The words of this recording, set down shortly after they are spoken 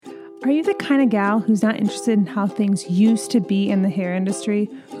Are you the kind of gal who's not interested in how things used to be in the hair industry,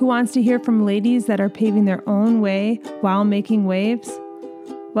 who wants to hear from ladies that are paving their own way while making waves?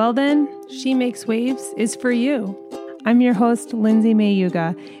 Well then, She Makes Waves is for you. I'm your host, Lindsay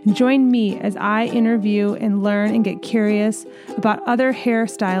Mayuga, and join me as I interview and learn and get curious about other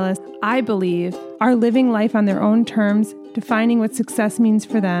hairstylists I believe are living life on their own terms, defining what success means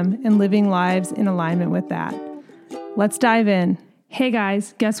for them, and living lives in alignment with that. Let's dive in. Hey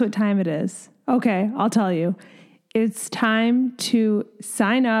guys, guess what time it is? Okay, I'll tell you. It's time to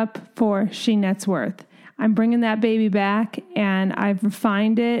sign up for She Nets Worth. I'm bringing that baby back and I've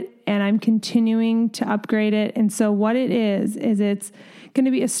refined it and I'm continuing to upgrade it. And so what it is it's going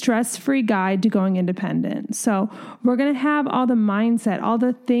to be a stress-free guide to going independent. So we're going to have all the mindset, all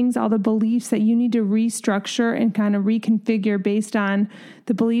the things, all the beliefs that you need to restructure and kind of reconfigure based on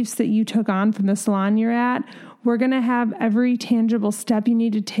the beliefs that you took on from the salon you're at. We're going to have every tangible step you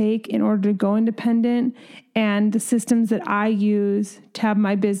need to take in order to go independent and the systems that I use to have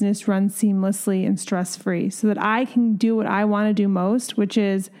my business run seamlessly and stress-free so that I can do what I want to do most, which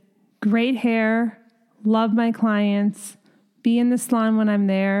is great hair, love my clients, be in the salon when I'm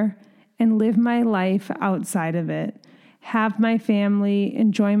there, and live my life outside of it. Have my family,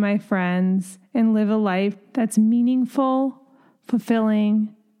 enjoy my friends, and live a life that's meaningful,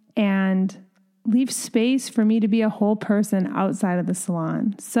 fulfilling, and leave space for me to be a whole person outside of the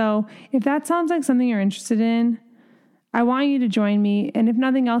salon. So if that sounds like something you're interested in, I want you to join me. And if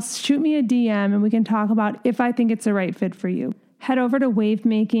nothing else, shoot me a DM and we can talk about if I think it's the right fit for you. Head over to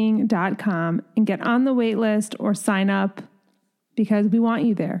wavemaking.com and get on the wait list or sign up because we want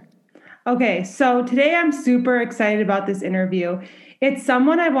you there. Okay, so today I'm super excited about this interview. It's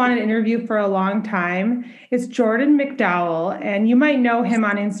someone I wanted to interview for a long time. It's Jordin McDowell, and you might know him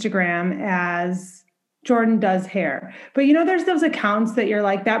on Instagram as Jordin Does Hair. But you know, there's those accounts that you're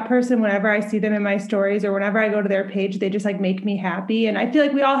like, that person, whenever I see them in my stories or whenever I go to their page, they just like make me happy. And I feel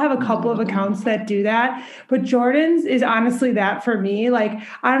like we all have a couple of accounts that do that. But Jordin's is honestly that for me. Like,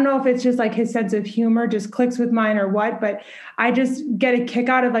 I don't know if it's just like his sense of humor just clicks with mine or what, but I just get a kick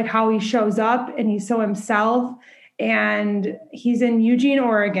out of like how he shows up and he's so himself. And he's in Eugene,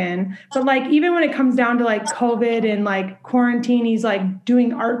 Oregon. But like, even when it comes down to like COVID and like quarantine, he's like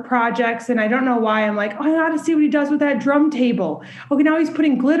doing art projects. And I don't know why I'm like, oh, I got to see what he does with that drum table. Okay, now he's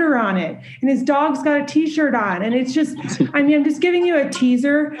putting glitter on it. And his dog's got a t-shirt on. And it's just, I mean, I'm just giving you a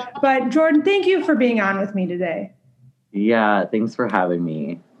teaser. But Jordin, thank you for being on with me today. Yeah, thanks for having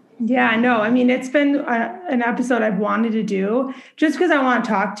me. Yeah, no, I mean, it's been an episode I've wanted to do just because I want to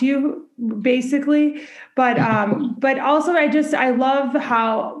talk to you basically. But also I love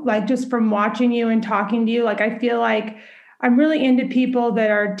how, like, just from watching you and talking to you, like, I feel like I'm really into people that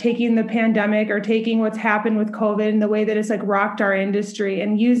are taking the pandemic or taking what's happened with COVID and the way that it's like rocked our industry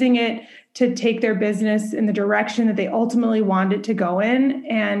and using it to take their business in the direction that they ultimately want it to go in.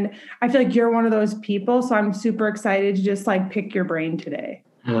 And I feel like you're one of those people. So I'm super excited to just like pick your brain today.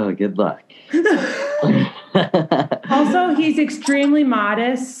 Oh, good luck. Also, he's extremely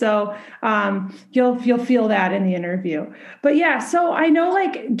modest, so you'll feel that in the interview. But yeah, so I know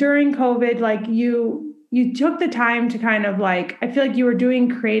like during COVID, like you took the time to kind of like, I feel like you were doing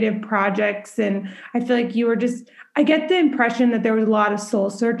creative projects and I feel like you were just, I get the impression that there was a lot of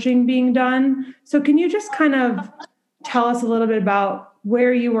soul searching being done. So can you just kind of tell us a little bit about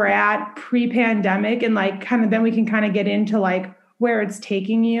where you were at pre-pandemic and like kind of then we can kind of get into like where it's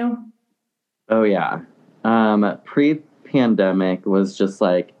taking you? Oh, yeah. Pre-pandemic was just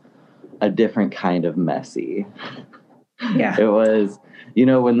like a different kind of messy. Yeah. It was, you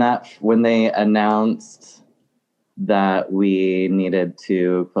know, when they announced that we needed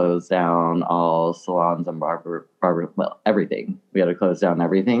to close down all salons and barber, well, everything. We had to close down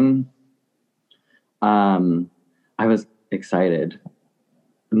everything. I was excited.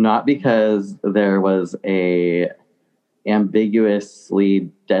 Not because there was a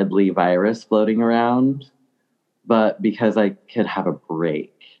ambiguously deadly virus floating around, but because I could have a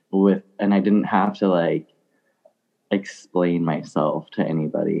break and I didn't have to like explain myself to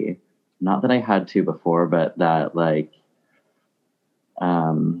anybody. Not that I had to before, but that like,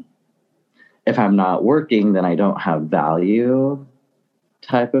 if I'm not working, then I don't have value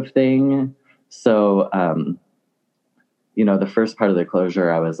type of thing. So, you know, the first part of the closure,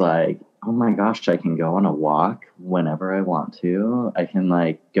 I was like, oh my gosh, I can go on a walk whenever I want to. I can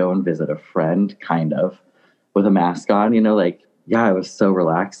like go and visit a friend kind of with a mask on, you know, like, yeah, it was so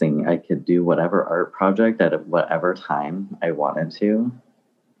relaxing. I could do whatever art project at whatever time I wanted to.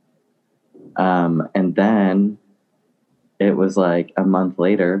 And then it was like a month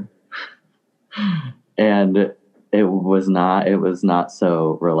later and it was not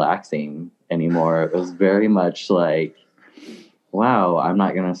so relaxing anymore. It was very much like, wow, I'm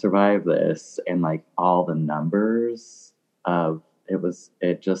not going to survive this. And like all the numbers of it was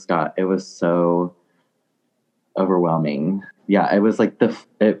so overwhelming. Yeah, it was like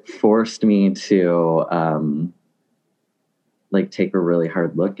it forced me to like take a really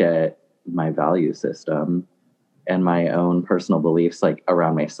hard look at my value system and my own personal beliefs, like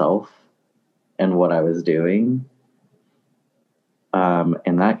around myself and what I was doing.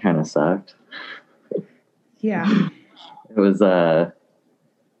 And that kind of sucked. Yeah. It was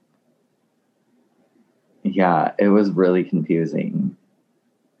it was really confusing.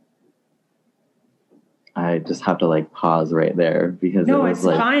 I just have to like pause right there because No, it was it's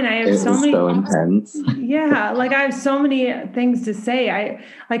like fine. I have it so was many. so intense. Yeah, like I have so many things to say. I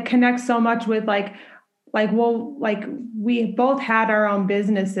like connect so much with well, like we both had our own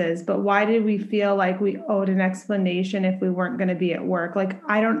businesses, but why did we feel like we owed an explanation if we weren't going to be at work? Like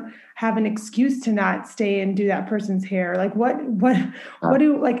I don't have an excuse to not stay and do that person's hair. Like what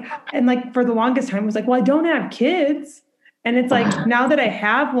do like, and like for the longest time it was like, well, I don't have kids. And it's like now that I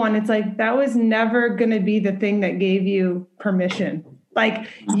have one, it's like that was never going to be the thing that gave you permission. Like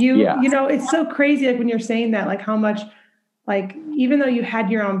Yeah. it's so crazy. Like when you're saying that, like how much, like even though you had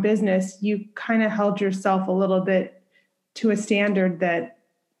your own business, you kind of held yourself a little bit to a standard that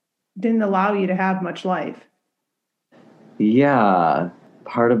didn't allow you to have much life. Yeah.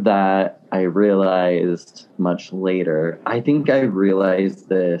 Part of that I realized much later. I think I realized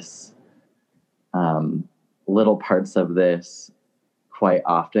this, little parts of this quite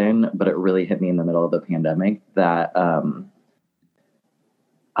often, but it really hit me in the middle of the pandemic that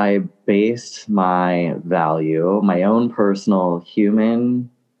I based my value, my own personal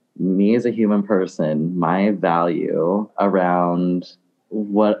me as a human person, my value around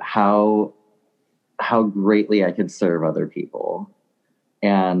how greatly I could serve other people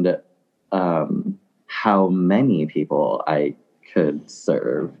and how many people I could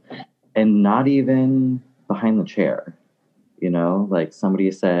serve, and not even behind the chair. Like somebody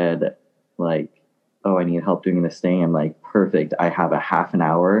said, like, oh, I need help doing this thing. I'm like, perfect. I have a half an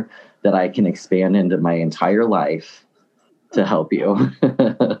hour that I can expand into my entire life to help you.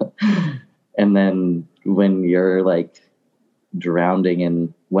 And then when you're like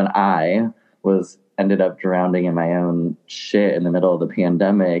when I ended up drowning in my own shit in the middle of the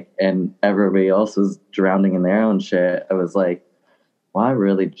pandemic and everybody else was drowning in their own shit, I was like, well, I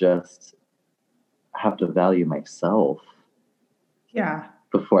really just have to value myself. Yeah.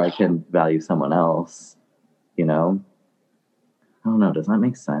 Before I can value someone else, I don't know. Does that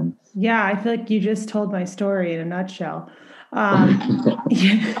make sense? Yeah. I feel like you just told my story in a nutshell.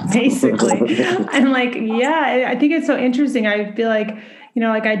 Basically. I'm like, yeah, I think it's so interesting. I feel like,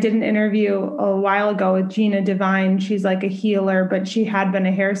 like I did an interview a while ago with Gina Devine. She's like a healer, but she had been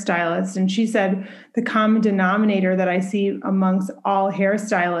a hairstylist. And she said the common denominator that I see amongst all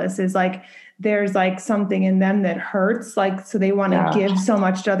hairstylists is like, there's like something in them that hurts. Like, so they want to give so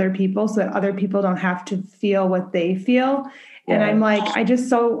much to other people so that other people don't have to feel what they feel. Yeah. And I'm like, I just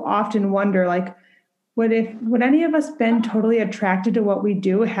so often wonder, like, would any of us been totally attracted to what we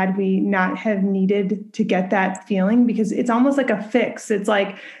do had we not have needed to get that feeling? Because it's almost like a fix. It's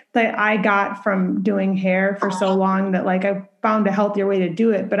like that I got from doing hair for so long that like I found a healthier way to do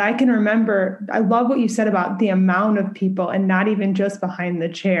it. But I can remember, I love what you said about the amount of people and not even just behind the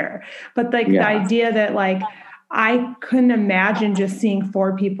chair, but like the idea that like, I couldn't imagine just seeing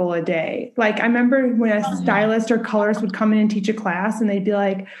 4 people a day. Like I remember when a stylist or colorist would come in and teach a class and they'd be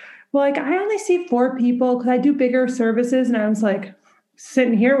like, well, like I only see 4 people because I do bigger services. And I was like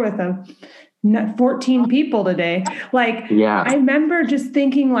sitting here with 14 people today. Like, I remember just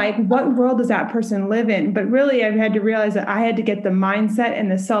thinking like, what world does that person live in? But really I've had to realize that I had to get the mindset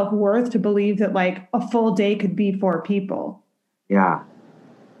and the self-worth to believe that like a full day could be 4 people. Yeah.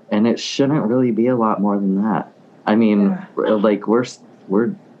 And it shouldn't really be a lot more than that. I mean, like we're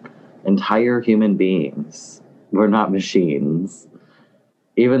entire human beings. We're not machines.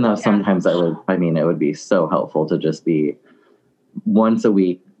 Even though sometimes it would be so helpful to just be once a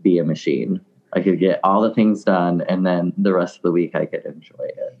week, be a machine. I could get all the things done and then the rest of the week I could enjoy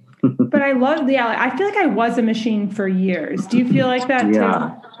it. But I feel like I was a machine for years. Do you feel like that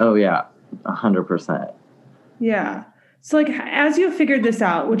too? Oh yeah. 100%. Yeah. So like, as you figured this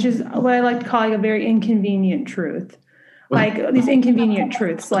out, which is what I like to call like a very inconvenient truth, like these inconvenient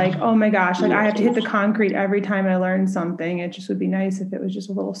truths, like, oh my gosh, like I have to hit the concrete every time I learn something. It just would be nice if it was just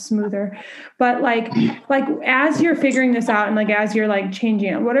a little smoother. But like as you're figuring this out and like as you're like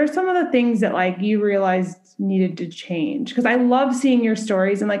changing it, what are some of the things that like you realized needed to change? Because I love seeing your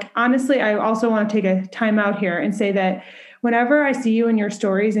stories. And like honestly, I also want to take a time out here and say that whenever I see you in your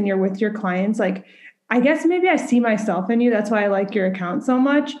stories and you're with your clients, like I guess maybe I see myself in you. That's why I like your account so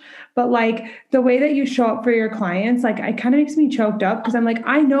much. But like the way that you show up for your clients, like it kind of makes me choked up because I'm like,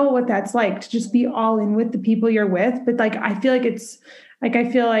 I know what that's like to just be all in with the people you're with. But like, I feel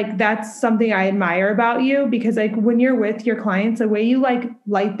like that's something I admire about you because like when you're with your clients, the way you like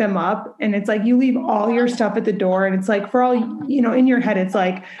light them up and it's like you leave all your stuff at the door and it's like for all, in your head, it's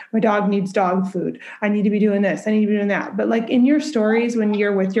like my dog needs dog food. I need to be doing this. I need to be doing that. But like in your stories, when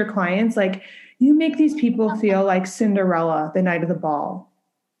you're with your clients, like you make these people feel like Cinderella the night of the ball.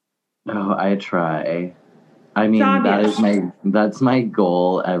 Oh, I try. I mean, that's my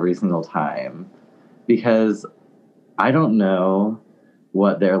goal every single time because I don't know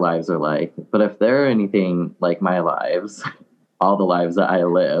what their lives are like, but if they're anything like my lives, all the lives that I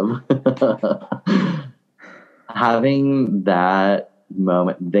live, having that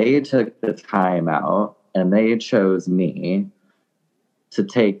moment, they took the time out and they chose me to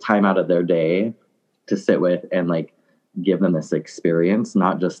take time out of their day to sit with and like give them this experience,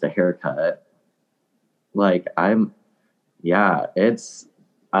 not just a haircut. Like I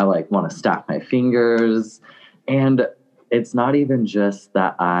like want to snap my fingers. And it's not even just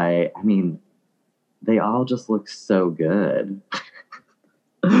that I mean, they all just look so good.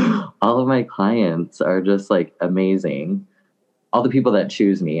 All of my clients are just like amazing. All the people that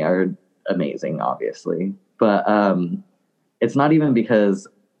choose me are amazing, obviously. But it's not even because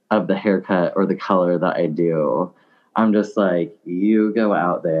of the haircut or the color that I do. I'm just like, you go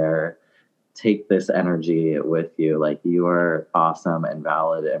out there, take this energy with you. Like you are awesome and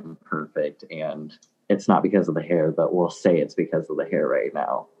valid and perfect. And it's not because of the hair, but we'll say it's because of the hair right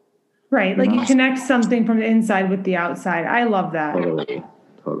now. Right. Like you connect something from the inside with the outside. I love that. Totally.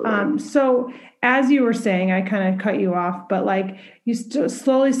 So as you were saying, I kind of cut you off, but like you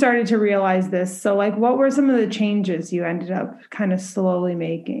slowly started to realize this. So like, what were some of the changes you ended up kind of slowly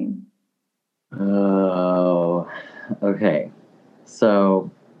making? Oh, okay. So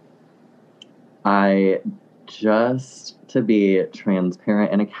just to be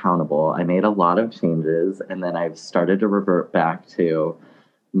transparent and accountable, I made a lot of changes and then I've started to revert back to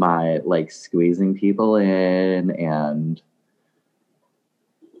my like squeezing people in and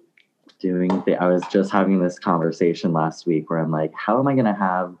I was just having this conversation last week where I'm like, how am I going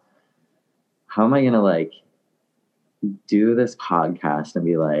to like do this podcast and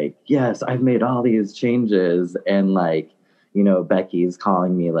be like, yes, I've made all these changes. And like, Becky's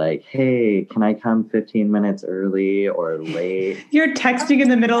calling me like, hey, can I come 15 minutes early or late? You're texting in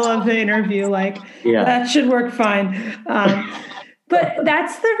the middle of the interview. Like, yeah, that should work fine. But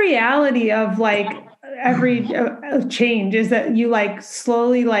that's the reality of like every change is that you like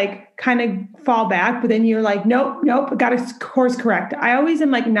slowly like kind of fall back, but then you're like, nope, got to course correct. I always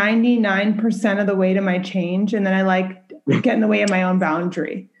am like 99% of the way to my change. And then I like get in the way of my own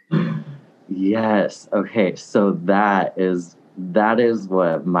boundary. Yes. Okay. So that is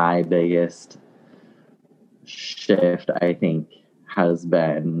what my biggest shift, I think, has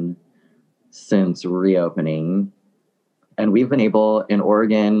been since reopening. And we've been able in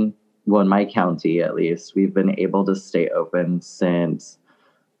Oregon, well, in my county at least, we've been able to stay open since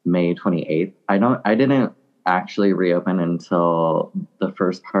May 28th. I didn't actually reopen until the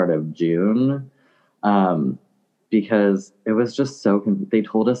first part of June. Because it was just they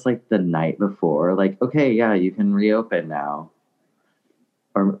told us like the night before, like, okay, yeah, you can reopen now.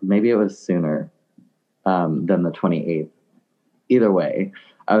 Or maybe it was sooner than the 28th. Either way,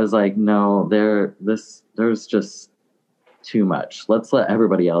 I was like, no, there's just too much. Let's let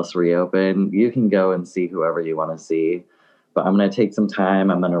everybody else reopen. You can go and see whoever you want to see. But I'm going to take some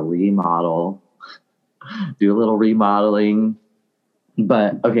time. I'm going to remodel, do a little remodeling.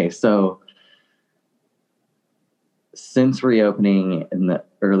 But okay, so since reopening in the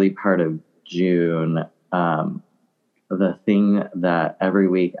early part of June, the thing that every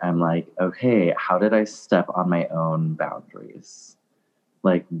week I'm like, okay, how did I step on my own boundaries?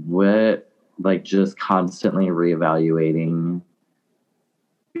 Like just constantly reevaluating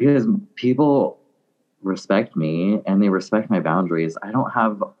because people respect me and they respect my boundaries. I don't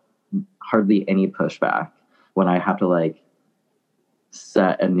have hardly any pushback when I have to like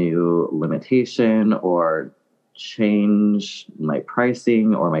set a new limitation or change my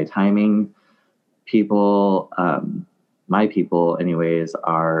pricing or my timing. People, my people anyways,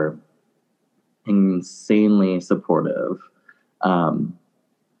 are insanely supportive.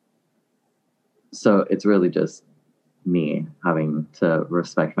 So it's really just me having to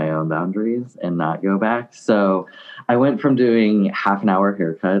respect my own boundaries and not go back. So I went from doing half an hour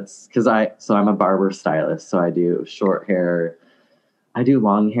haircuts because I'm a barber stylist. So I do short hair. I do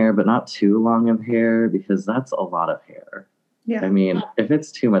long hair, but not too long of hair because that's a lot of hair. Yeah. I mean, if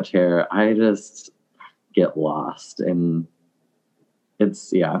it's too much hair, I just get lost, and it's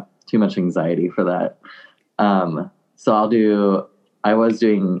too much anxiety for that. So I was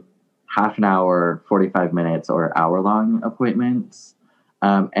doing half an hour, 45 minutes, or hour-long appointments.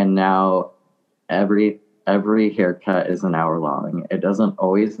 And now every haircut is an hour long. It doesn't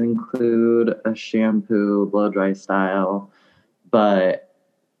always include a shampoo, blow-dry style. But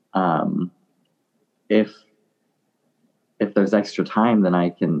if there's extra time, then I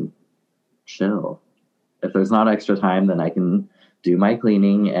can chill. If there's not extra time, then I can do my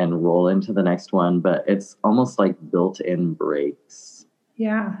cleaning and roll into the next one. But it's almost like built-in breaks.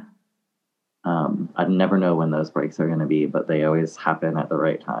 Yeah. I never know when those breaks are going to be, but they always happen at the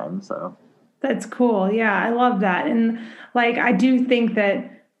right time. So that's cool. Yeah, I love that. And like, I do think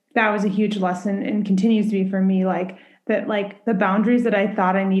that was a huge lesson and continues to be for me, like that, like the boundaries that I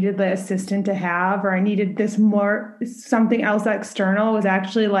thought I needed the assistant to have, or I needed this more, something else external, was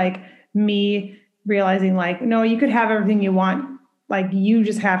actually like me realizing like, no, you could have everything you want. Like you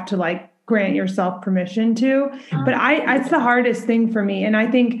just have to like grant yourself permission to. But it's the hardest thing for me. And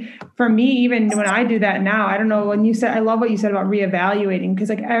I think for me, even when I do that now, I don't know, when you said, I love what you said about reevaluating, because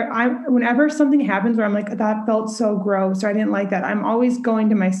like I whenever something happens where I'm like, that felt so gross, or I didn't like that, I'm always going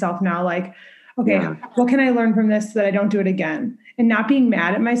to myself now, like, okay, what can I learn from this so that I don't do it again? And not being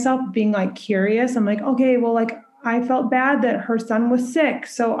mad at myself, being like curious. I'm like, okay, well, like I felt bad that her son was sick.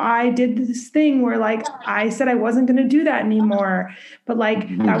 So I did this thing where like I said I wasn't going to do that anymore. But like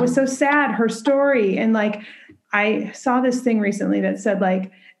that was so sad, her story. And like I saw this thing recently that said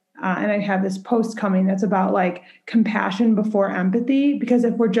like, and I have this post coming that's about like compassion before empathy, because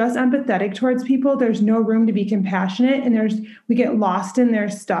if we're just empathetic towards people, there's no room to be compassionate, and we get lost in their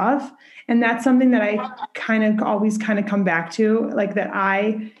stuff. And that's something that I kind of always kind of come back to, like that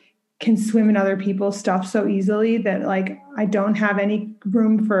I can swim in other people's stuff so easily that like I don't have any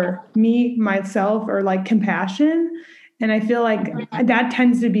room for me, myself, or like compassion. And I feel like that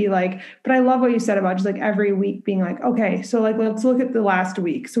tends to be like, but I love what you said about just like every week being like, okay, so like let's look at the last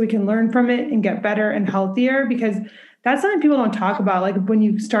week so we can learn from it and get better and healthier, because that's something people don't talk about. Like when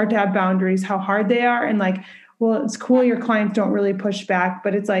you start to have boundaries, how hard they are. And like, well, it's cool your clients don't really push back,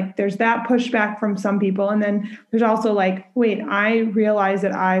 but it's like there's that pushback from some people. And then there's also like, wait, I realize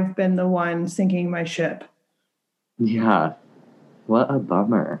that I've been the one sinking my ship. Yeah. What a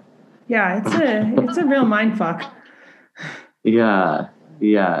bummer. Yeah, it's a real mind fuck. Yeah.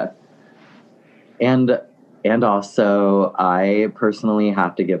 And also I personally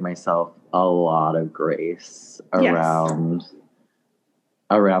have to give myself a lot of grace around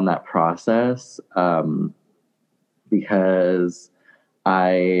that process. Because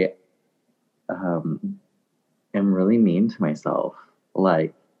I am really mean to myself,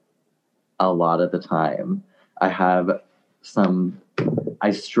 like a lot of the time. I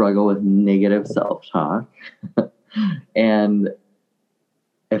struggle with negative self-talk. And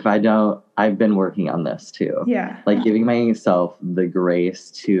if I don't, I've been working on this too. Yeah. Like giving myself the grace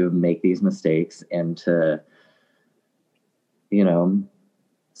to make these mistakes and to,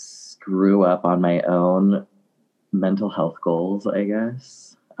 screw up on my own mental health goals, I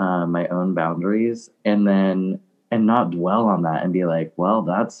guess, my own boundaries, and not dwell on that and be like, well,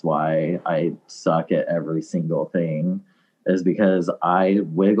 that's why I suck at every single thing, is because I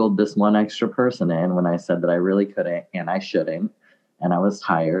wiggled this one extra person in when I said that I really couldn't and I shouldn't, and I was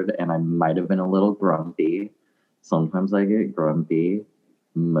tired and I might have been a little grumpy. Sometimes I get grumpy.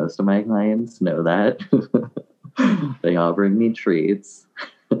 Most of my clients know that. They all bring me treats.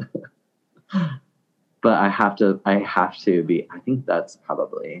 But I have to be, I think that's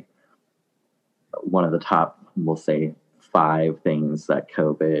probably one of the top, we'll say, 5 things that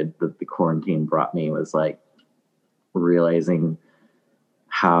the quarantine brought me, was like realizing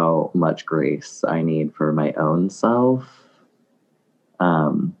how much grace I need for my own self,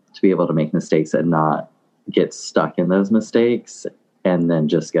 to be able to make mistakes and not get stuck in those mistakes and then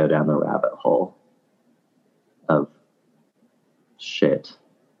just go down the rabbit hole of shit.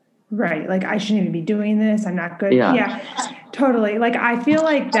 Right. Like I shouldn't even be doing this. I'm not good. Yeah, totally. Like I feel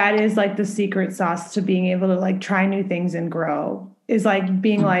like that is like the secret sauce to being able to like try new things and grow, is like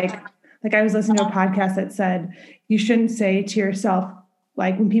being like I was listening to a podcast that said you shouldn't say to yourself,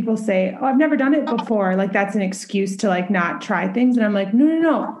 like when people say, oh, I've never done it before, like that's an excuse to like not try things. And I'm like, no, no,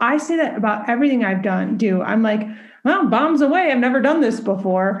 no. I say that about everything I've do. I'm like, well, bombs away. I've never done this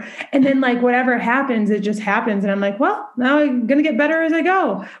before. And then like whatever happens, it just happens. And I'm like, well, now I'm going to get better as I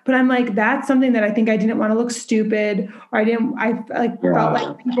go. But I'm like, that's something that I think I didn't want to look stupid, or I like felt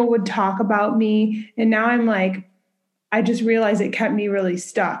like people would talk about me. And now I'm like, I just realized it kept me really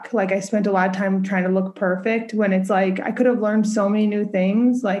stuck. Like I spent a lot of time trying to look perfect when it's like I could have learned so many new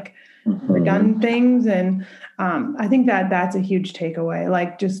things, like done things. And I think that that's a huge takeaway.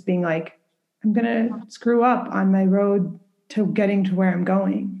 Like just being like, I'm going to screw up on my road to getting to where I'm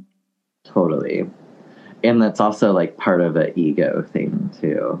going. Totally. And that's also like part of an ego thing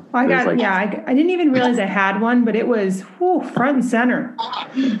too. I didn't even realize I had one, but it was front and center.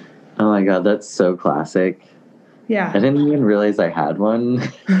 Oh my God, that's so classic. Yeah. I didn't even realize I had one.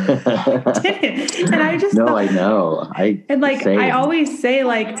 Didn't. And I just I know. I always say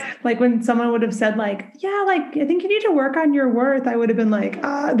like when someone would have said like, yeah, like I think you need to work on your worth, I would have been like,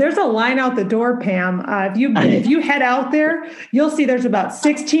 there's a line out the door, Pam. If you head out there, you'll see there's about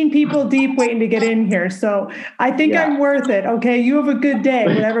 16 people deep waiting to get in here. So I think I'm worth it. Okay, you have a good day,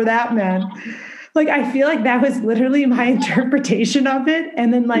 whatever that meant. Like, I feel like that was literally my interpretation of it.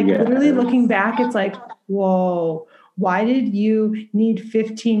 And then literally looking back, it's like, whoa, why did you need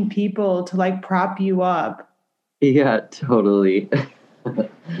 15 people to like prop you up? Yeah, totally.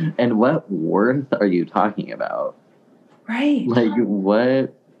 And what worth are you talking about? Right. Like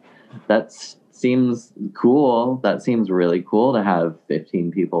what? That seems cool. That seems really cool to have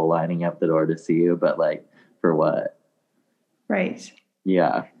 15 people lining up the door to see you, but like for what? Right.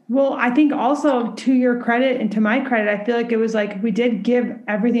 Yeah. Well, I think also to your credit and to my credit, I feel like it was like we did give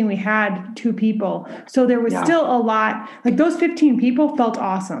everything we had to people. So there was still a lot, like those 15 people felt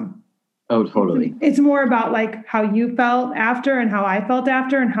awesome. Oh, totally. It's more about like how you felt after and how I felt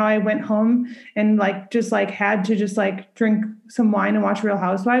after and how I went home and like just like had to just like drink some wine and watch Real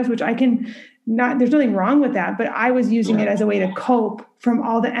Housewives, which I can not, there's nothing wrong with that, but I was using it as a way to cope from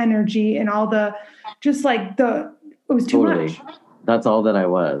all the energy and all the, just like it was too much. That's all that I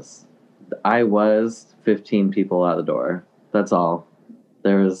was. I was 15 people out the door. That's all.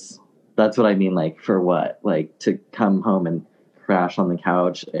 That's what I mean. Like, for what? Like, to come home and crash on the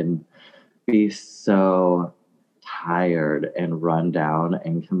couch and be so tired and run down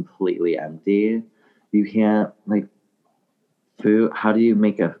and completely empty. You can't, like, food. How do you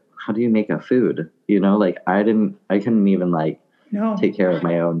make a food? You know, like, I couldn't even, like, take care of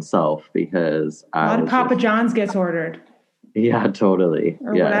my own self because a lot of Papa John's gets ordered. Yeah, totally.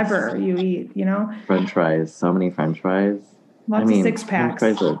 Or whatever you eat, you know? French fries. So many French fries. Lots of six packs.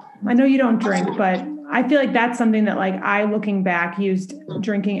 I know you don't drink, but I feel like that's something that like I, looking back, used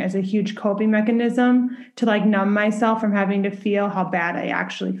drinking as a huge coping mechanism to like numb myself from having to feel how bad I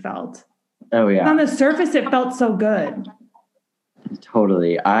actually felt. Oh, yeah. On the surface, it felt so good.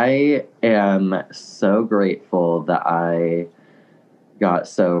 Totally. I am so grateful that I got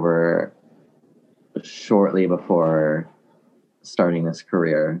sober shortly before starting this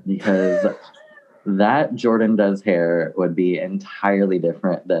career, because that Jordin does hair would be entirely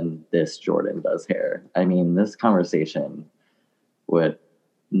different than this Jordin does hair. I mean, this conversation would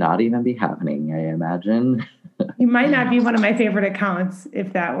not even be happening, I imagine. You might not be one of my favorite accounts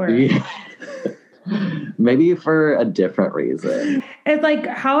if that were. Yeah. Maybe for a different reason. It's like,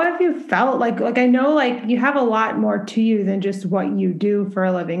 how have you felt? Like I know like you have a lot more to you than just what you do for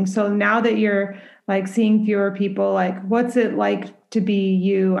a living. So now that you're like seeing fewer people, like what's it like to be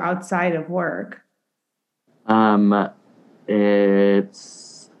you outside of work?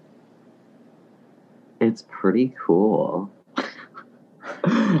 It's pretty cool.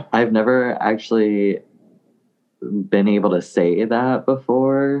 I've never actually been able to say that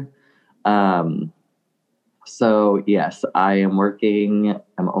before. So yes, I am working.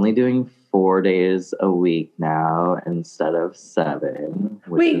 I'm only doing 4 days a week now instead of 7.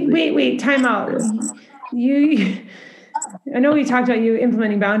 Wait, time out. I know we talked about you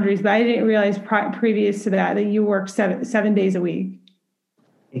implementing boundaries, but I didn't realize previous to that you work 7 days a week.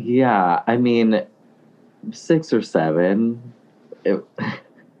 Yeah, I mean, 6 or 7.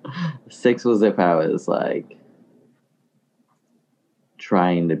 6 was if I was like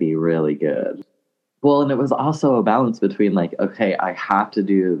trying to be really good. Well, and it was also a balance between like, okay, I have to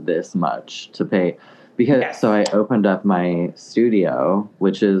do this much to pay, because so I opened up my studio,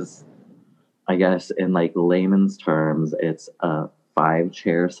 which is, I guess in like layman's terms, it's a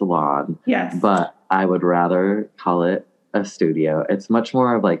 5-chair salon. Yes. But I would rather call it a studio. It's much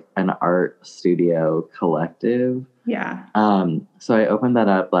more of like an art studio collective. Yeah. So I opened that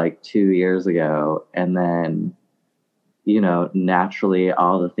up like 2 years ago, and then naturally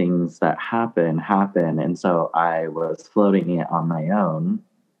all the things that happen. And so I was floating it on my own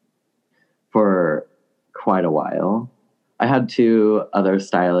for quite a while. I had two other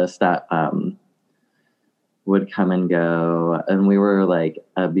stylists that would come and go, and we were like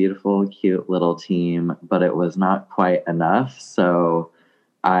a beautiful, cute little team, but it was not quite enough. So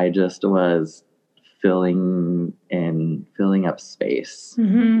I just was filling up space,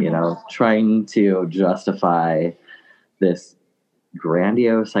 trying to justify this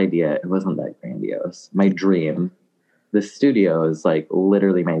grandiose idea. It wasn't that grandiose. My dream. The studio is like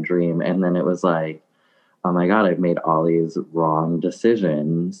literally my dream. And then it was like, oh my God, I've made all these wrong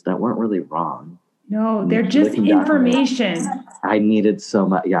decisions that weren't really wrong. No, they're just information. I needed so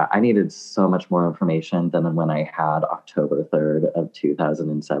much. Yeah, I needed so much more information than when I had October 3rd of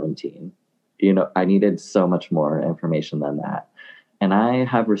 2017. I needed so much more information than that. And I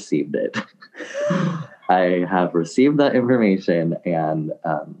have received it. I have received that information, and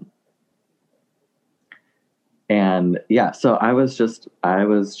yeah, so I was just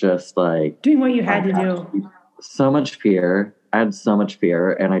like doing what you had to do. So much fear. I had so much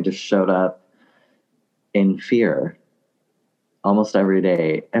fear, and I just showed up in fear almost every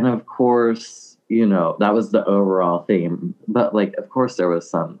day. And of course, that was the overall theme. But like, of course, there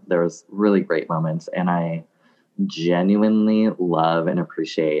was really great moments, and I genuinely love and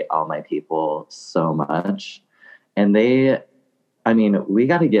appreciate all my people so much. And we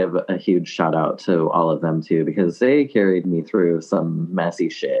got to give a huge shout out to all of them too, because they carried me through some messy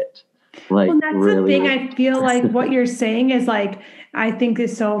shit. Like, well, that's really, the thing. I feel like what you're saying is like, I think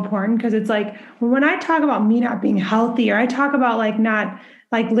is so important, because it's like when I talk about me not being healthy, or I talk about like not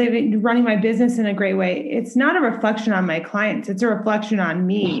like running my business in a great way, it's not a reflection on my clients. It's a reflection on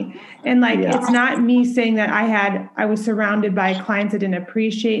me. And like, It's not me saying that I was surrounded by clients that didn't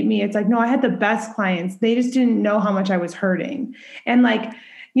appreciate me. It's like, no, I had the best clients. They just didn't know how much I was hurting. And like,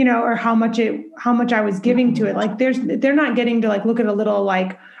 or how much I was giving to it. Like they're not getting to like, look at a little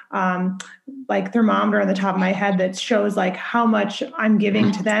like thermometer on the top of my head that shows like how much I'm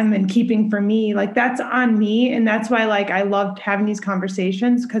giving to them and keeping for me. Like that's on me. And that's why like I loved having these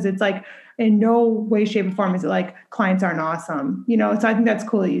conversations, because it's like in no way, shape, or form is it like clients aren't awesome. So I think that's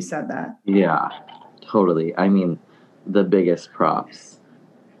cool that you said that. Yeah, totally. I mean, the biggest props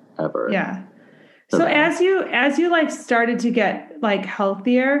ever. Yeah. So as you like started to get like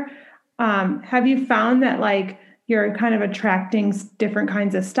healthier, have you found that like you're kind of attracting different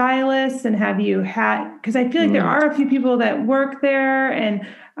kinds of stylists? And have you had, because I feel like there are a few people that work there, and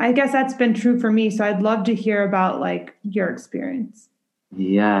I guess that's been true for me. So I'd love to hear about like your experience.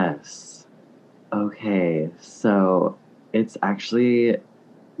 Yes. Okay. So it's actually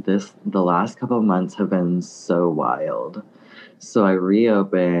the last couple of months have been so wild. So I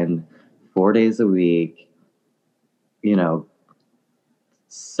reopened 4 days a week,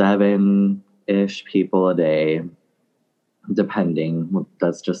 7-ish people a day, depending.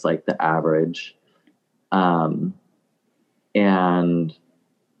 That's just like the average. And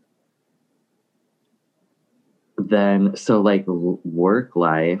then, so like work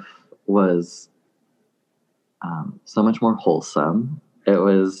life was so much more wholesome. It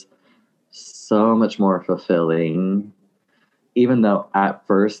was so much more fulfilling, even though at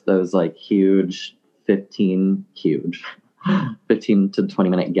first those like 15 to 20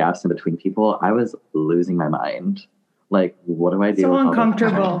 minute gaps in between people, I was losing my mind. Like, what do I do? So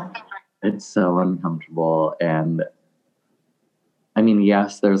uncomfortable. It's so uncomfortable. And I mean,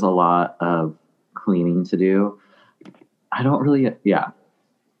 yes, there's a lot of cleaning to do.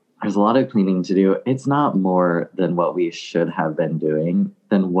 There's a lot of cleaning to do. It's not more than what we should have been doing,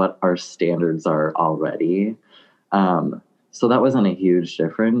 than what our standards are already. So that wasn't a huge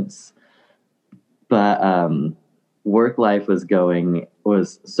difference. But work life was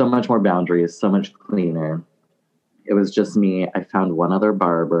so much more boundaries, so much cleaner. It was just me. I found one other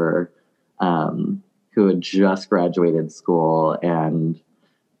barber who had just graduated school. And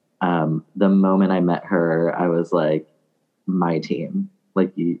the moment I met her, I was like, my team.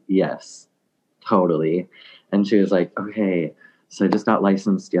 Like, yes, totally. And she was like, okay, so I just got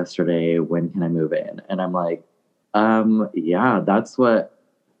licensed yesterday. When can I move in? And I'm like, yeah, that's what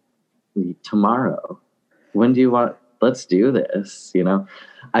tomorrow. When do you want? Let's do this. We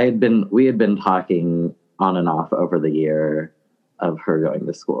had been talking on and off over the year of her going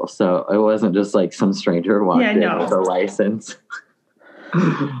to school. So it wasn't just like some stranger walked in with a license.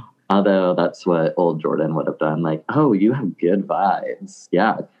 Although that's what old Jordin would have done. Like, oh, you have good vibes.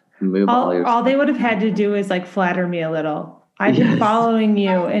 Yeah. Move all they would have had to do is like flatter me a little. I've been following you,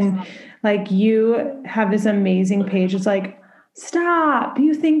 and like you have this amazing page. It's like, stop.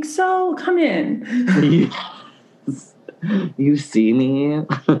 You think so? Come in. Yes. You see me?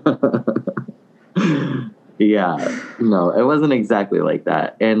 Yeah, no, it wasn't exactly like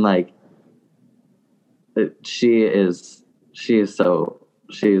that. And like, she is, she is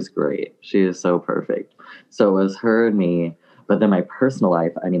great. She is so perfect. So it was her and me. But then my personal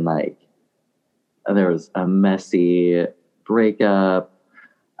life, I mean, like, there was a messy breakup.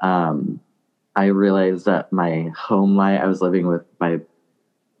 Um, I realized that my home life, I was living with my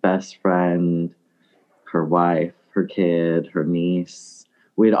best friend, her wife, her kid, her niece.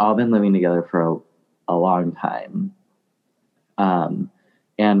 We'd all been living together for a long time. And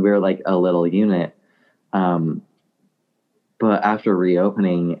we were like a little unit. Um, but after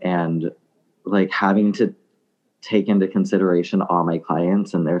reopening and like having to take into consideration all my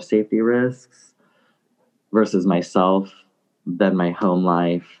clients and their safety risks versus myself, then my home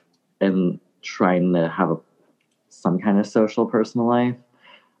life, and trying to have some kind of social personal life.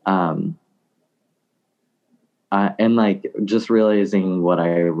 Um, and like just realizing what I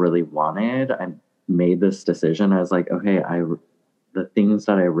really wanted, I made this decision. I was like, okay, the things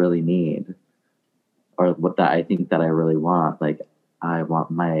that I really need, or what that I think that I really want, like I want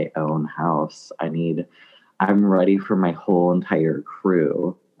my own house. I'm ready for my whole entire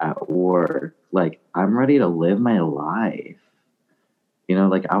crew at work. Like I'm ready to live my life. You know,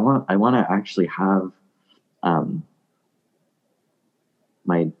 like I want to actually have um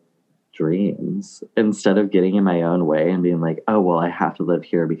my dreams instead of getting in my own way and being like, oh, well, I have to live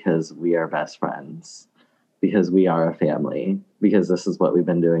here because we are best friends, because we are a family, because this is what we've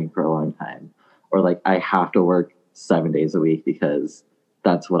been doing for a long time. Or like, I have to work 7 days a week because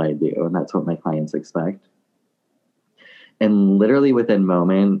that's what I do and that's what my clients expect. And literally within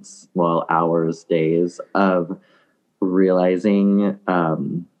moments, well, hours, days of realizing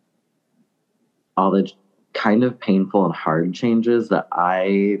all the kind of painful and hard changes that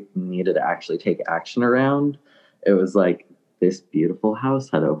I needed to actually take action around, it was like this beautiful house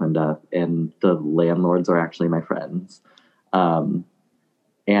had opened up and the landlords are actually my friends. And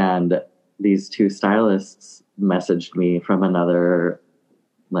these two stylists messaged me from another,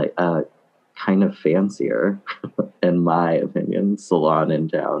 like, kind of fancier, in my opinion, salon in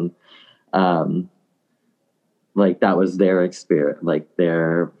town. Like that was their experience, like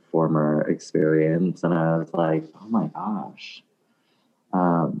their former experience. And I was like, oh my gosh,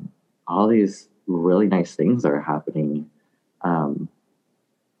 all these really nice things are happening. And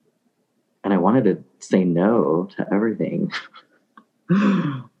I wanted to say no to everything.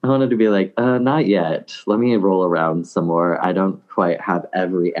 I wanted to be like, not yet. Let me roll around some more. I don't quite have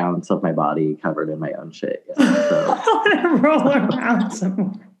every ounce of my body covered in my own shit yet. So. I want to roll around some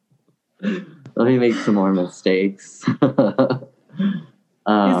more. Let me make some more mistakes. Isn't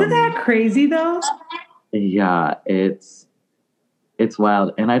that crazy though? Yeah, it's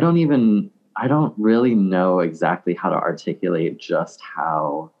wild. And I don't really know exactly how to articulate just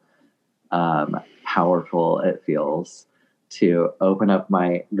how powerful it feels to open up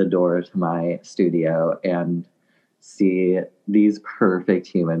the door to my studio and see these perfect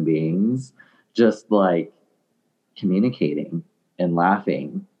human beings just like communicating and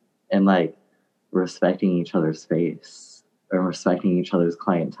laughing and like respecting each other's space and respecting each other's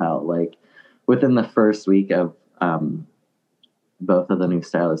clientele. Like within the first week of both of the new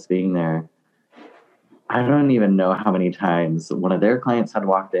stylists being there, I don't even know how many times one of their clients had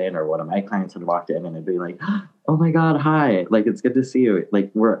walked in or one of my clients had walked in and it'd be like, oh my God, hi. Like, it's good to see you.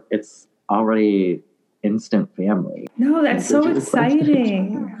 Like it's already instant family. No, that's so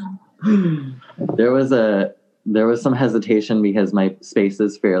exciting. There was some hesitation because my space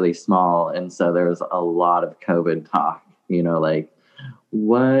is fairly small. And so there was a lot of COVID talk, like,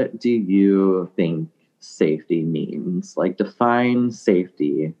 what do you think safety means? Like, define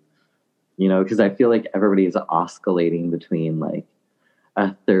safety. Because I feel like everybody's oscillating between like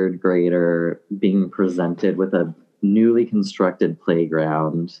a third grader being presented with a newly constructed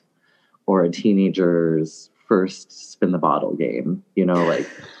playground or a teenager's first spin the bottle game. Like,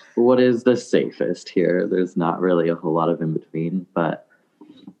 what is the safest here? There's not really a whole lot of in between, but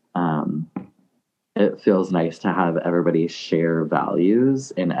it feels nice to have everybody share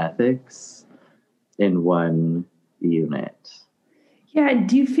values and ethics in one unit. Yeah.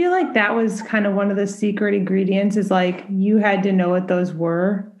 Do you feel like that was kind of one of the secret ingredients, is like you had to know what those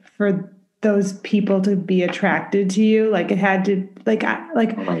were for those people to be attracted to you? Like it had to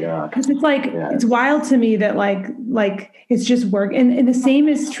oh my God. Because it's like, yes. It's wild to me that like it's just work. And the same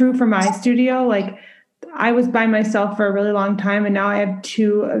is true for my studio. Like I was by myself for a really long time, and now I have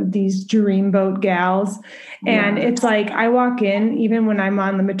two of these dreamboat gals. And it's like, I walk in, even when I'm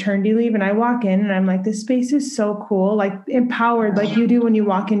on the maternity leave, and I walk in and I'm like, this space is so cool, like empowered, like you do when you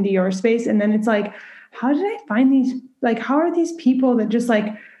walk into your space. And then it's like, how did I find these like, how are these people that just like,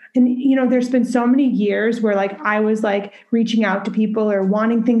 and you know, there's been so many years where like I was like reaching out to people or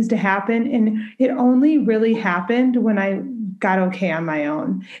wanting things to happen, and it only really happened when I got okay on my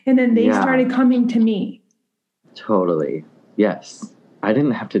own. And then they started coming to me. Totally. Yes. I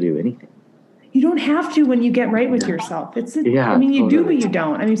didn't have to do anything. You don't have to when you get right with yourself. I mean, you do, but you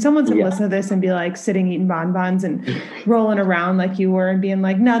don't. I mean, someone's going to listen to this and be like sitting eating bonbons and rolling around like you were and being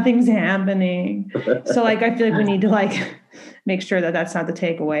like, nothing's happening. So like, I feel like we need to like make sure that that's not the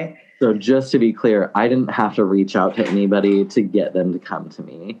takeaway. So just to be clear, I didn't have to reach out to anybody to get them to come to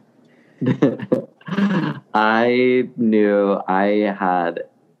me. I knew I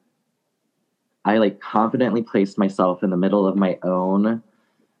like confidently placed myself in the middle of my own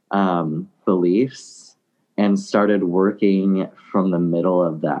beliefs and started working from the middle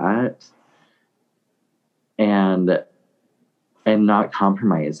of that and not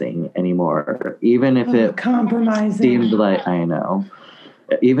compromising anymore, even if it seemed like, I know,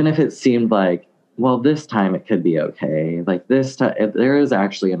 even if it seemed like, well, this time it could be okay. Like this time, there is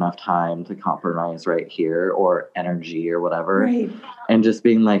actually enough time to compromise right here, or energy or whatever. Right. And just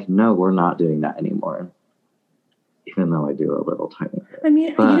being like, no, we're not doing that anymore. Even though I do a little tiny bit. I mean,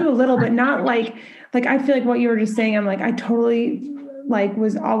 you do a little, but not like I feel like what you were just saying, I'm like, I totally like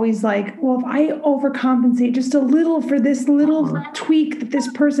was always like, well, if I overcompensate just a little for this little tweak that this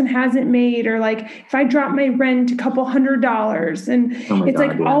person hasn't made, or like if I drop my rent a couple $100, and it's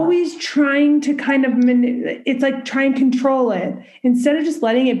like always trying to kind of, it's like try and control it instead of just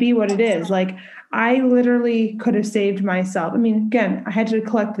letting it be what it is. Like, I literally could have saved myself. I mean, again, I had to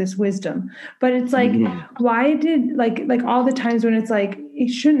collect this wisdom, but it's like, why did like all the times when it's like, it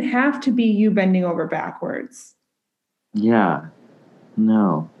shouldn't have to be you bending over backwards. Yeah,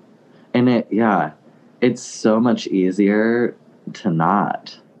 no. And it's so much easier to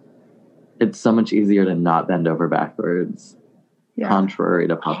not. It's so much easier to not bend over backwards, contrary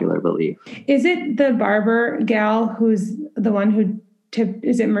to popular belief. Is it the barber gal who's the one who tipped,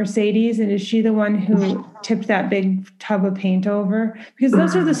 is it Mercedes? And is she the one who tipped that big tub of paint over? Because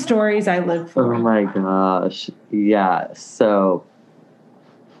those are the stories I live for. Oh my gosh. Yeah. So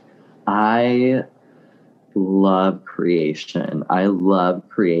I love creation. I love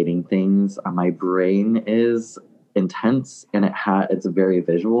creating things. My brain is intense and it's very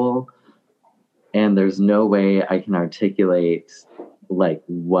visual. And there's no way I can articulate like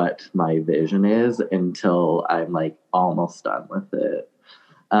what my vision is until I'm like almost done with it.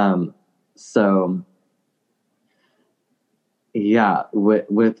 So yeah,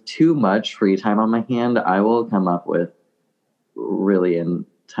 with too much free time on my hand, I will come up with really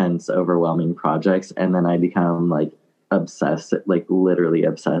intense, overwhelming projects. And then I become like obsessive, like literally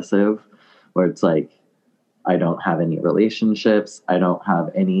obsessive, where it's like, I don't have any relationships. I don't have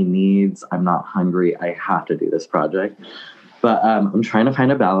any needs. I'm not hungry. I have to do this project. But I'm trying to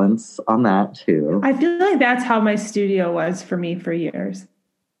find a balance on that too. I feel like that's how my studio was for me for years.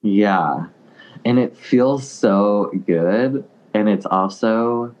 Yeah. And it feels so good. And it's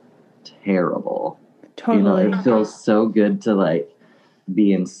also terrible. Totally. You know, it feels so good to like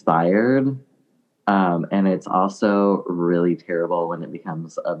be inspired. And it's also really terrible when it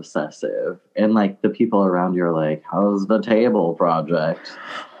becomes obsessive. And like the people around you are like, how's the table project?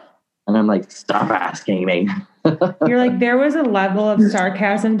 And I'm like, stop asking me. You're like, there was a level of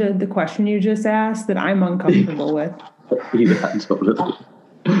sarcasm to the question you just asked that I'm uncomfortable with. Yeah, totally.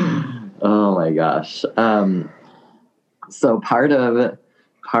 Oh my gosh. So part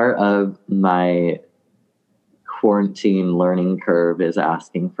of my quarantine learning curve is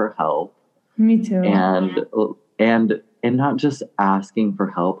asking for help. Me too. And not just asking for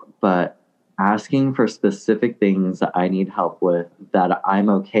help, but asking for specific things that I need help with that I'm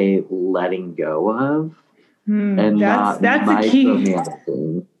okay letting go of. And that's the key.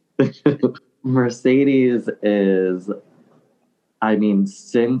 Mercedes is, I mean,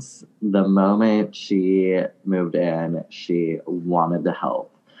 since the moment she moved in, she wanted to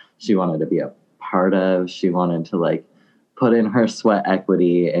help. She wanted to be a part of, she wanted to like put in her sweat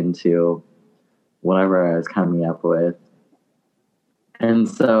equity into whatever I was coming up with. And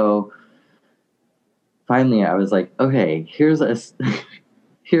so finally I was like, okay, here's a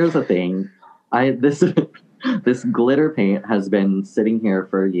thing. This glitter paint has been sitting here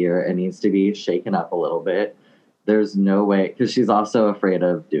for a year and needs to be shaken up a little bit. There's no way, because she's also afraid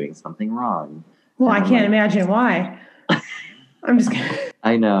of doing something wrong. Well, I can't imagine why. I'm just kidding.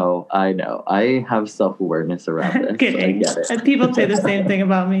 I know. I have self-awareness around this. Kidding. I get it. And people say the same thing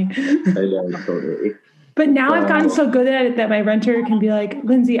about me. I know, totally. But now I've gotten so good at it that my renter can be like,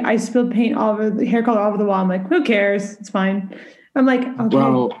 Lindsay, I spilled paint all over the hair color all over the wall. I'm like, who cares? It's fine. I'm like,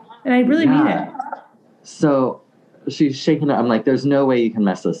 okay. And I really mean it. So she's shaking it. I'm like, there's no way you can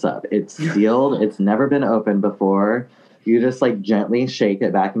mess this up. It's sealed. It's never been opened before. You just like gently shake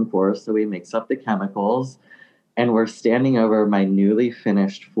it back and forth. So we mix up the chemicals, and we're standing over my newly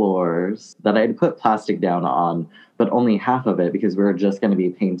finished floors that I'd put plastic down on, but only half of it because we were just going to be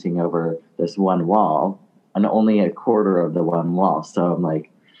painting over this one wall and only a quarter of the one wall. So I'm like,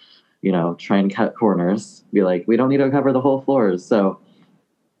 you know, try and cut corners, be like, we don't need to cover the whole floors. So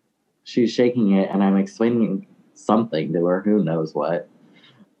she's shaking it and I'm explaining something to her, who knows what.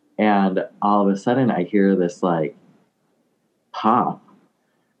 And all of a sudden I hear this like pop,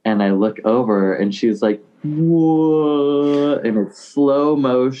 and I look over and she's like, whoa, and it's slow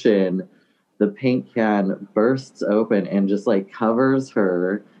motion. The paint can bursts open and just like covers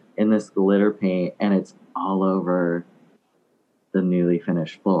her in this glitter paint, and it's all over the newly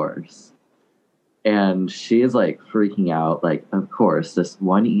finished floors. And she is like freaking out. Like, of course, this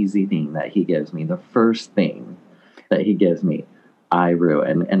one easy thing that he gives me, the first thing that he gives me, I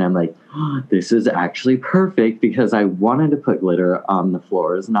ruin. And I'm like, oh, this is actually perfect because I wanted to put glitter on the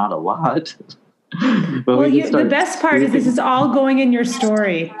floors, not a lot. But well, the best part is this is all going in your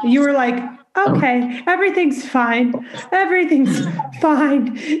story. You were like, okay, everything's fine. Everything's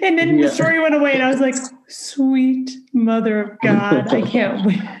fine. And then the story went away and I was like, sweet mother of God, I can't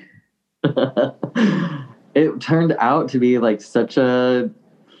wait. It turned out to be like such a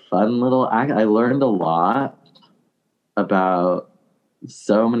fun little act. I learned a lot about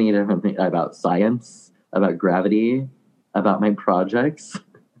so many different things, about science, about gravity, about my projects.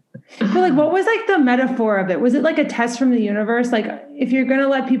 But like, what was like the metaphor of it? Was it like a test from the universe? Like, if you're going to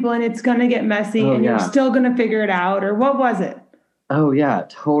let people in, it's going to get messy and you're still going to figure it out? Or what was it? Oh, yeah,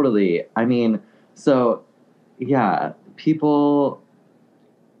 totally. I mean, so, yeah,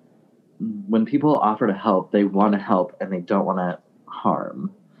 when people offer to help, they want to help and they don't want to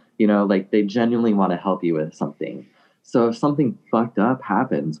harm. You know, like they genuinely want to help you with something. So if something fucked up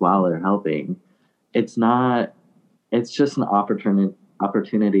happens while they're helping, it's just an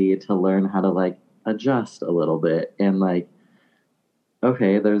opportunity to learn how to like adjust a little bit and like,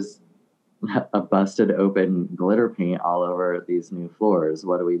 okay, there's a busted open glitter paint all over these new floors.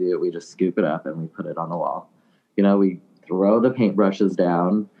 What do? We just scoop it up and we put it on the wall. You know, we throw the paintbrushes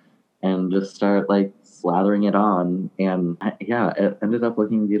down and just start like slathering it on. And yeah, it ended up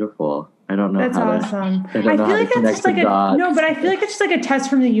looking beautiful. I don't know. That's awesome. I feel like that's just like but I feel like it's just like a test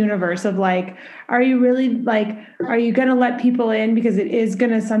from the universe of like, are you really like, are you going to let people in? Because it is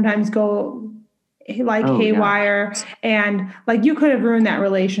going to sometimes go like haywire. Yeah. And like, you could have ruined that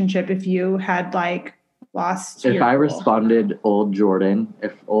relationship if you had like lost. If I responded old Jordin,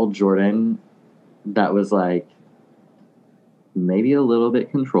 that was like maybe a little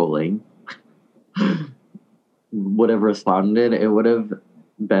bit controlling, would have responded, it would have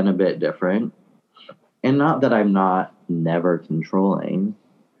been a bit different. And not that I'm not never controlling.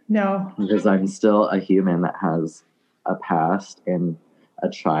 No. Because I'm still a human that has a past and a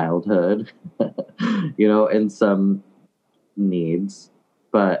childhood, you know, and some needs.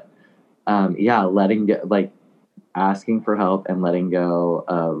 But letting go, like asking for help and letting go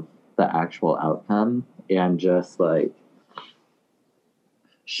of the actual outcome and just like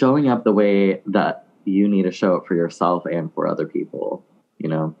showing up the way that you need to show up for yourself and for other people, you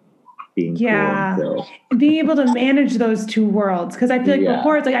know, being cool. Being able to manage those two worlds. Cause I feel like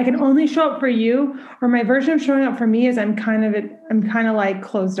before it's like, I can only show up for you, or my version of showing up for me is I'm kind of like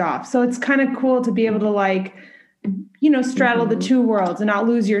closed off. So it's kind of cool to be able to like, you know, straddle the two worlds and not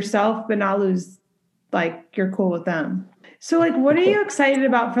lose yourself, but not lose like you're cool with them. So like, what are you excited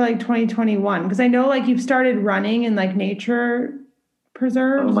about for like 2021? Cause I know like you've started running in like nature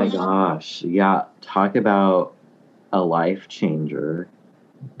preserves. Oh my gosh. Yeah. Talk about a life changer.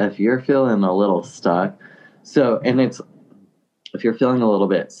 If you're feeling a little stuck, if you're feeling a little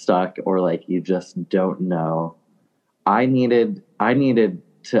bit stuck or like you just don't know, I needed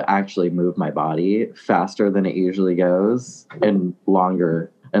to actually move my body faster than it usually goes and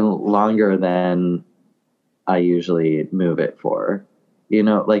longer than I usually move it for. You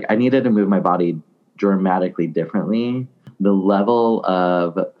know, like I needed to move my body dramatically differently. The level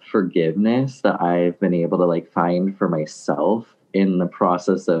of forgiveness that I've been able to like find for myself in the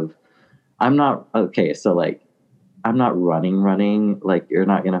process of, I'm not running, like you're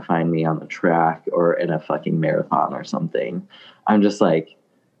not going to find me on the track or in a fucking marathon or something. I'm just like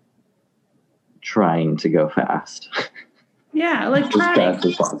trying to go fast. Yeah. Like as fast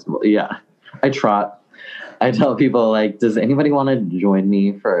as possible. Yeah. I trot. I tell people, like, does anybody want to join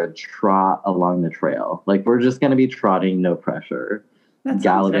me for a trot along the trail? Like, we're just going to be trotting, no pressure. That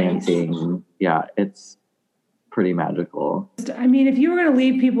gallivanting. Nice. Yeah, it's pretty magical. I mean, if you were going to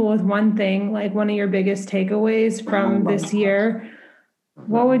leave people with one thing, like one of your biggest takeaways from this year,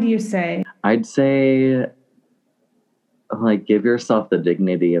 what would you say? I'd say, like, give yourself the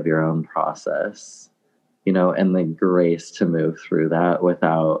dignity of your own process, you know, and the grace to move through that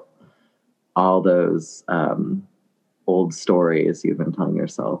without all those old stories you've been telling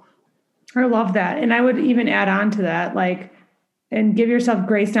yourself. I love that. And I would even add on to that, like, and give yourself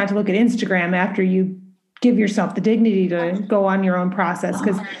grace not to look at Instagram after you give yourself the dignity to go on your own process,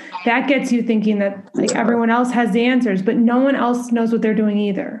 because that gets you thinking that like everyone else has the answers, but no one else knows what they're doing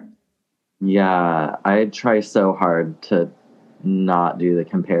either. Yeah, I try so hard to not do the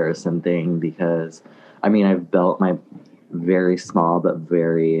comparison thing because, I mean, I've built my very small but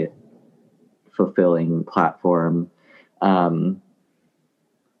very fulfilling platform and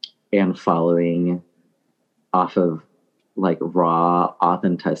following off of like raw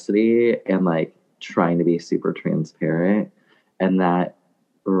authenticity and like trying to be super transparent, and that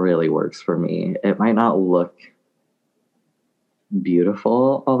really works for me. It might not look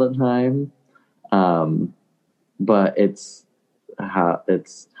beautiful all the time, but it's how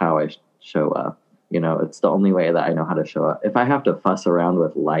I show up. You know, it's the only way that I know how to show up. If I have to fuss around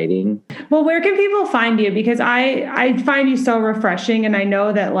with lighting. Well, where can people find you? Because I find you so refreshing, and I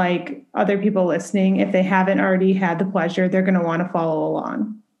know that like other people listening, if they haven't already had the pleasure, they're going to want to follow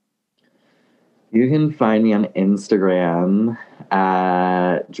along. You can find me on Instagram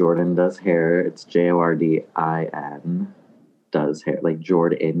at Jordin Does Hair. It's Jordin Does Hair, like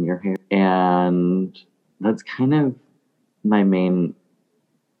Jordin your hair. And that's kind of my main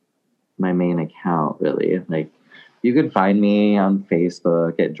account, really. Like, you could find me on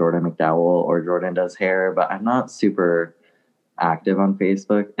Facebook at Jordin McDowell or Jordin Does Hair, but I'm not super active on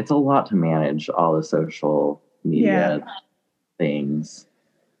Facebook. It's a lot to manage all the social media things.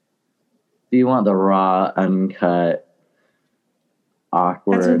 If you want the raw, uncut,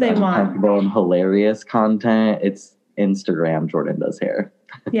 awkward, uncomfortable, and hilarious content, it's Instagram Jordin Does Hair.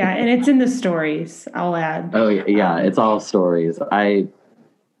 Yeah, and it's in the stories, I'll add. Oh, yeah, it's all stories. I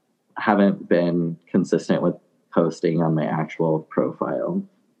haven't been consistent with posting on my actual profile.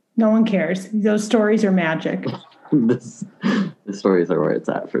 No one cares. Those stories are magic. The stories are where it's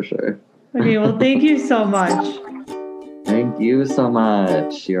at for sure. Okay, well, thank you so much. Thank you so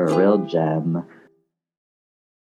much. You're a real gem.